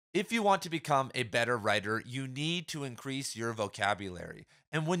If you want to become a better writer, you need to increase your vocabulary.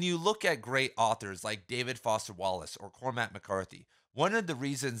 And when you look at great authors like David Foster Wallace or Cormac McCarthy, one of the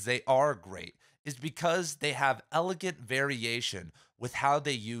reasons they are great is because they have elegant variation with how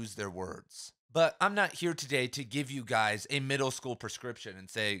they use their words. But I'm not here today to give you guys a middle school prescription and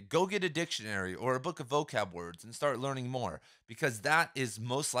say, go get a dictionary or a book of vocab words and start learning more, because that is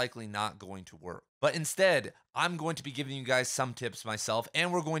most likely not going to work. But instead, I'm going to be giving you guys some tips myself,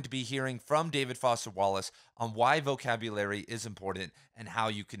 and we're going to be hearing from David Foster Wallace on why vocabulary is important and how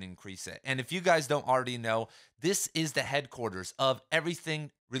you can increase it. And if you guys don't already know, this is the headquarters of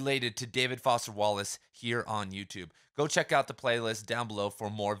everything related to David Foster Wallace here on YouTube. Go check out the playlist down below for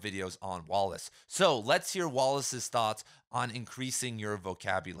more videos on Wallace. So let's hear Wallace's thoughts on increasing your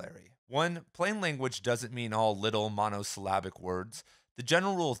vocabulary. One, plain language doesn't mean all little monosyllabic words. The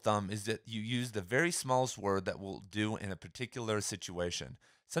general rule of thumb is that you use the very smallest word that will do in a particular situation.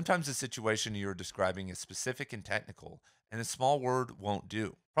 Sometimes the situation you're describing is specific and technical, and a small word won't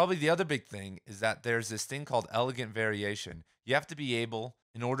do. Probably the other big thing is that there's this thing called elegant variation. You have to be able,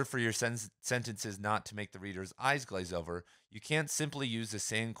 in order for your sentences not to make the reader's eyes glaze over, you can't simply use the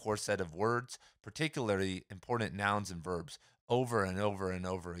same core set of words, particularly important nouns and verbs, over and over and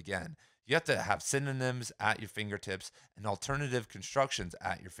over again. You have to have synonyms at your fingertips and alternative constructions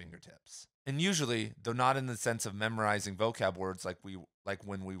at your fingertips. And usually, though not in the sense of memorizing vocab words like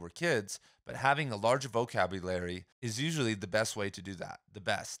when we were kids, but having a larger vocabulary is usually the best way to do that. The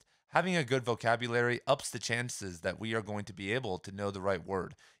best. Having a good vocabulary ups the chances that we are going to be able to know the right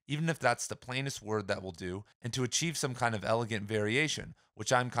word, even if that's the plainest word that will do, and to achieve some kind of elegant variation,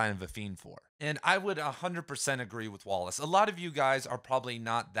 which I'm kind of a fiend for. And I would 100% agree with Wallace. A lot of you guys are probably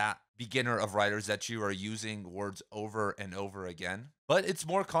not that beginner of writers that you are using words over and over again, but it's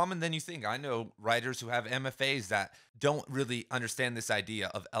more common than you think. I know writers who have MFAs that don't really understand this idea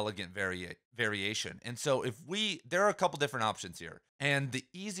of elegant variation. And so there are a couple different options here. And the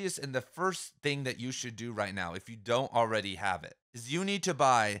easiest and the first thing that you should do right now, if you don't already have it, is you need to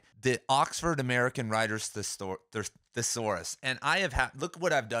buy the Oxford American Writers Thesaurus. And look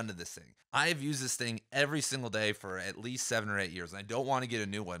what I've done to this thing. I have used this thing every single day for at least 7 or 8 years. And I don't want to get a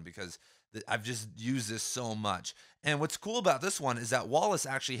new one because I've just used this so much. And what's cool about this one is that Wallace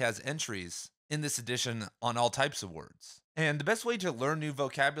actually has entries in this edition on all types of words. And the best way to learn new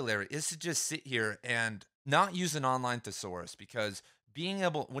vocabulary is to just sit here and not use an online thesaurus, because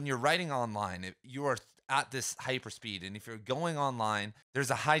when you're writing online, if you are at this hyper speed, and if you're going online, there's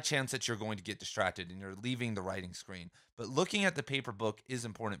a high chance that you're going to get distracted and you're leaving the writing screen. But looking at the paper book is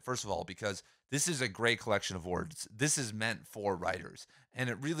important, first of all, because this is a great collection of words. This is meant for writers, and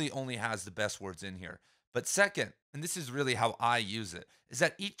it really only has the best words in here. But second, and this is really how I use it, is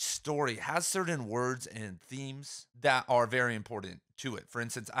that each story has certain words and themes that are very important to it. For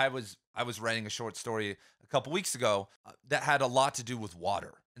instance, I was writing a short story a couple weeks ago that had a lot to do with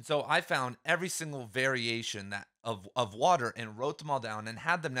water. And so I found every single variation of water and wrote them all down and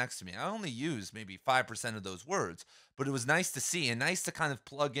had them next to me. I only used maybe 5% of those words, but it was nice to see and nice to kind of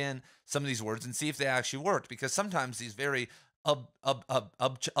plug in some of these words and see if they actually worked, because sometimes these very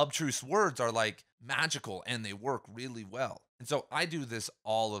obtruse words are like magical and they work really well. And so I do this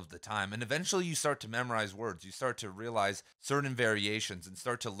all of the time. And eventually you start to memorize words. You start to realize certain variations and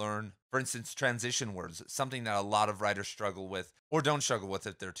start to learn, for instance, transition words, something that a lot of writers struggle with, or don't struggle with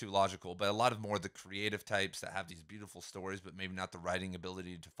if they're too logical, but a lot of more the creative types that have these beautiful stories, but maybe not the writing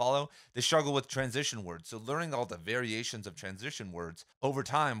ability to follow, they struggle with transition words. So learning all the variations of transition words over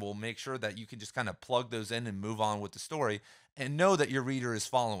time will make sure that you can just kind of plug those in and move on with the story and know that your reader is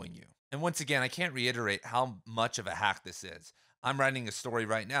following you. And once again, I can't reiterate how much of a hack this is. I'm writing a story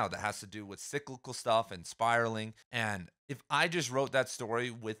right now that has to do with cyclical stuff and spiraling. And if I just wrote that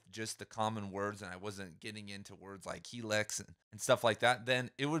story with just the common words and I wasn't getting into words like helix and stuff like that,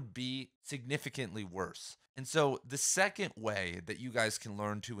 then it would be significantly worse. And so the second way that you guys can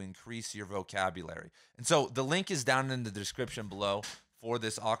learn to increase your vocabulary, and so the link is down in the description below for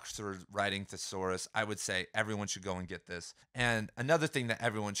this Oxford Writing Thesaurus. I would say everyone should go and get this. And another thing that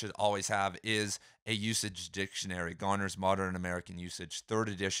everyone should always have is a usage dictionary. Garner's Modern American Usage, 3rd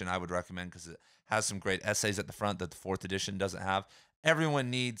edition, I would recommend, because it has some great essays at the front that the 4th edition doesn't have. Everyone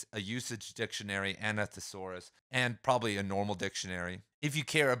needs a usage dictionary and a thesaurus, and probably a normal dictionary. If you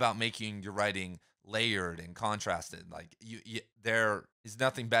care about making your writing layered and contrasted, like there is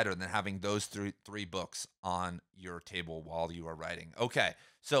nothing better than having those three books on your table while you are writing. Okay,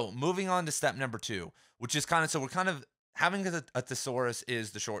 so moving on to step number 2, which is we're kind of having a thesaurus is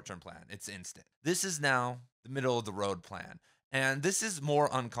the short-term plan. It's instant. This is now the middle of the road plan. And this is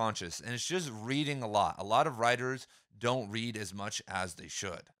more unconscious, and it's just reading a lot. A lot of writers don't read as much as they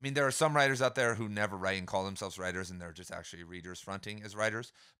should. I mean, there are some writers out there who never write and call themselves writers, and they're just actually readers fronting as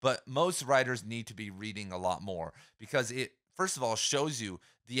writers. But most writers need to be reading a lot more because it, first of all, shows you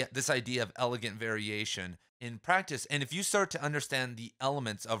this idea of elegant variation in practice. And if you start to understand the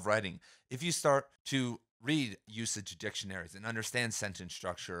elements of writing, if you start to read usage dictionaries and understand sentence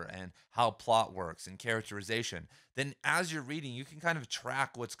structure and how plot works and characterization, then as you're reading, you can kind of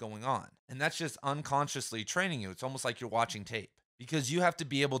track what's going on. And that's just unconsciously training you. It's almost like you're watching tape because you have to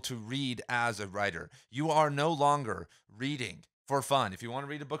be able to read as a writer. You are no longer reading for fun. If you want to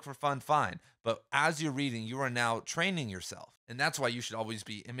read a book for fun, fine. But as you're reading, you are now training yourself. And that's why you should always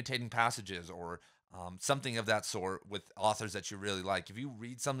be imitating passages or something of that sort with authors that you really like. If you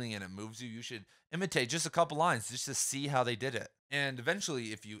read something and it moves you, you should imitate just a couple lines just to see how they did it. And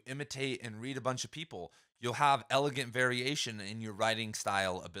eventually, if you imitate and read a bunch of people, you'll have elegant variation in your writing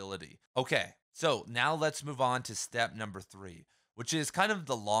style ability. Okay, so now let's move on to step number 3, which is kind of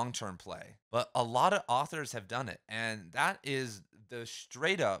the long term play. But a lot of authors have done it, and that is the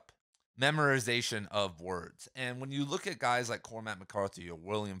straight up memorization of words. And when you look at guys like Cormac McCarthy or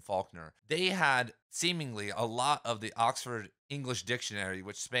William Faulkner, they had seemingly a lot of the Oxford English Dictionary,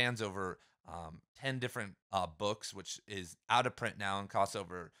 which spans over 10 different books, which is out of print now and costs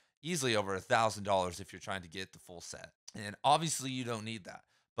over easily over $1,000 if you're trying to get the full set. And obviously, you don't need that.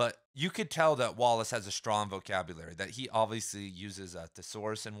 But you could tell that Wallace has a strong vocabulary, that he obviously uses a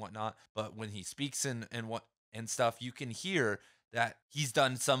thesaurus and whatnot. But when he speaks and stuff, you can hear that he's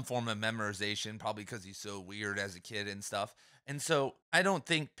done some form of memorization, probably because he's so weird as a kid and stuff. And so I don't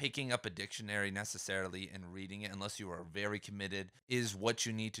think picking up a dictionary necessarily and reading it, unless you are very committed, is what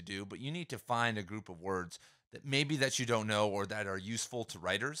you need to do. But you need to find a group of words that maybe that you don't know or that are useful to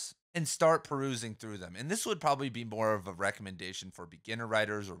writers and start perusing through them. And this would probably be more of a recommendation for beginner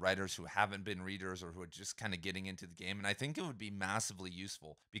writers or writers who haven't been readers or who are just kind of getting into the game. And I think it would be massively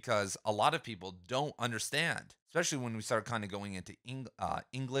useful because a lot of people don't understand, especially when we start kind of going into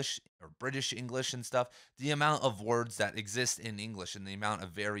English or British English and stuff, the amount of words that exist in English and the amount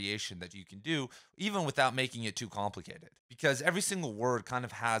of variation that you can do, even without making it too complicated. Because every single word kind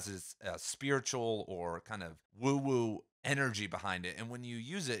of has its spiritual or kind of woo woo energy behind it. And when you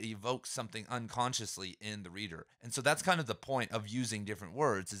use it, it evokes something unconsciously in the reader. And so that's kind of the point of using different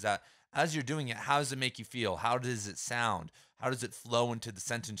words is that as you're doing it, how does it make you feel? How does it sound? How does it flow into the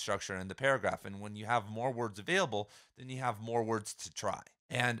sentence structure and the paragraph? And when you have more words available, then you have more words to try.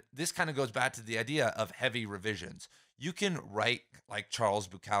 And this kind of goes back to the idea of heavy revisions. You can write like Charles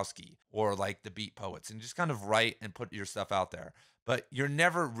Bukowski or like the Beat Poets and just kind of write and put your stuff out there. But you're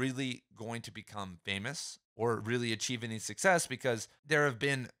never really going to become famous or really achieve any success because there have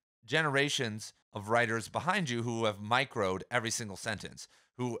been generations of writers behind you who have microed every single sentence,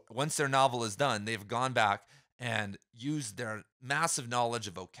 who, once their novel is done, they've gone back and used their massive knowledge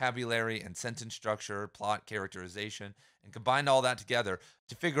of vocabulary and sentence structure, plot characterization, and combined all that together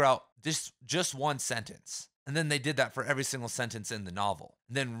to figure out this just one sentence. And then they did that for every single sentence in the novel.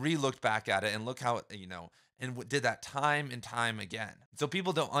 And then re-looked back at it and look how, and did that time and time again. So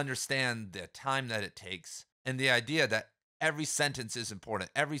people don't understand the time that it takes and the idea that every sentence is important.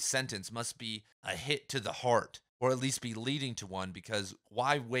 Every sentence must be a hit to the heart or at least be leading to one because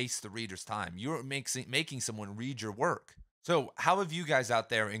why waste the reader's time? You're making someone read your work. So how have you guys out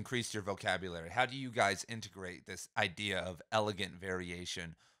there increased your vocabulary? How do you guys integrate this idea of elegant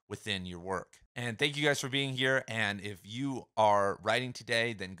variation within your work? And thank you guys for being here. And if you are writing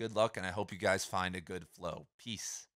today, then good luck. And I hope you guys find a good flow. Peace.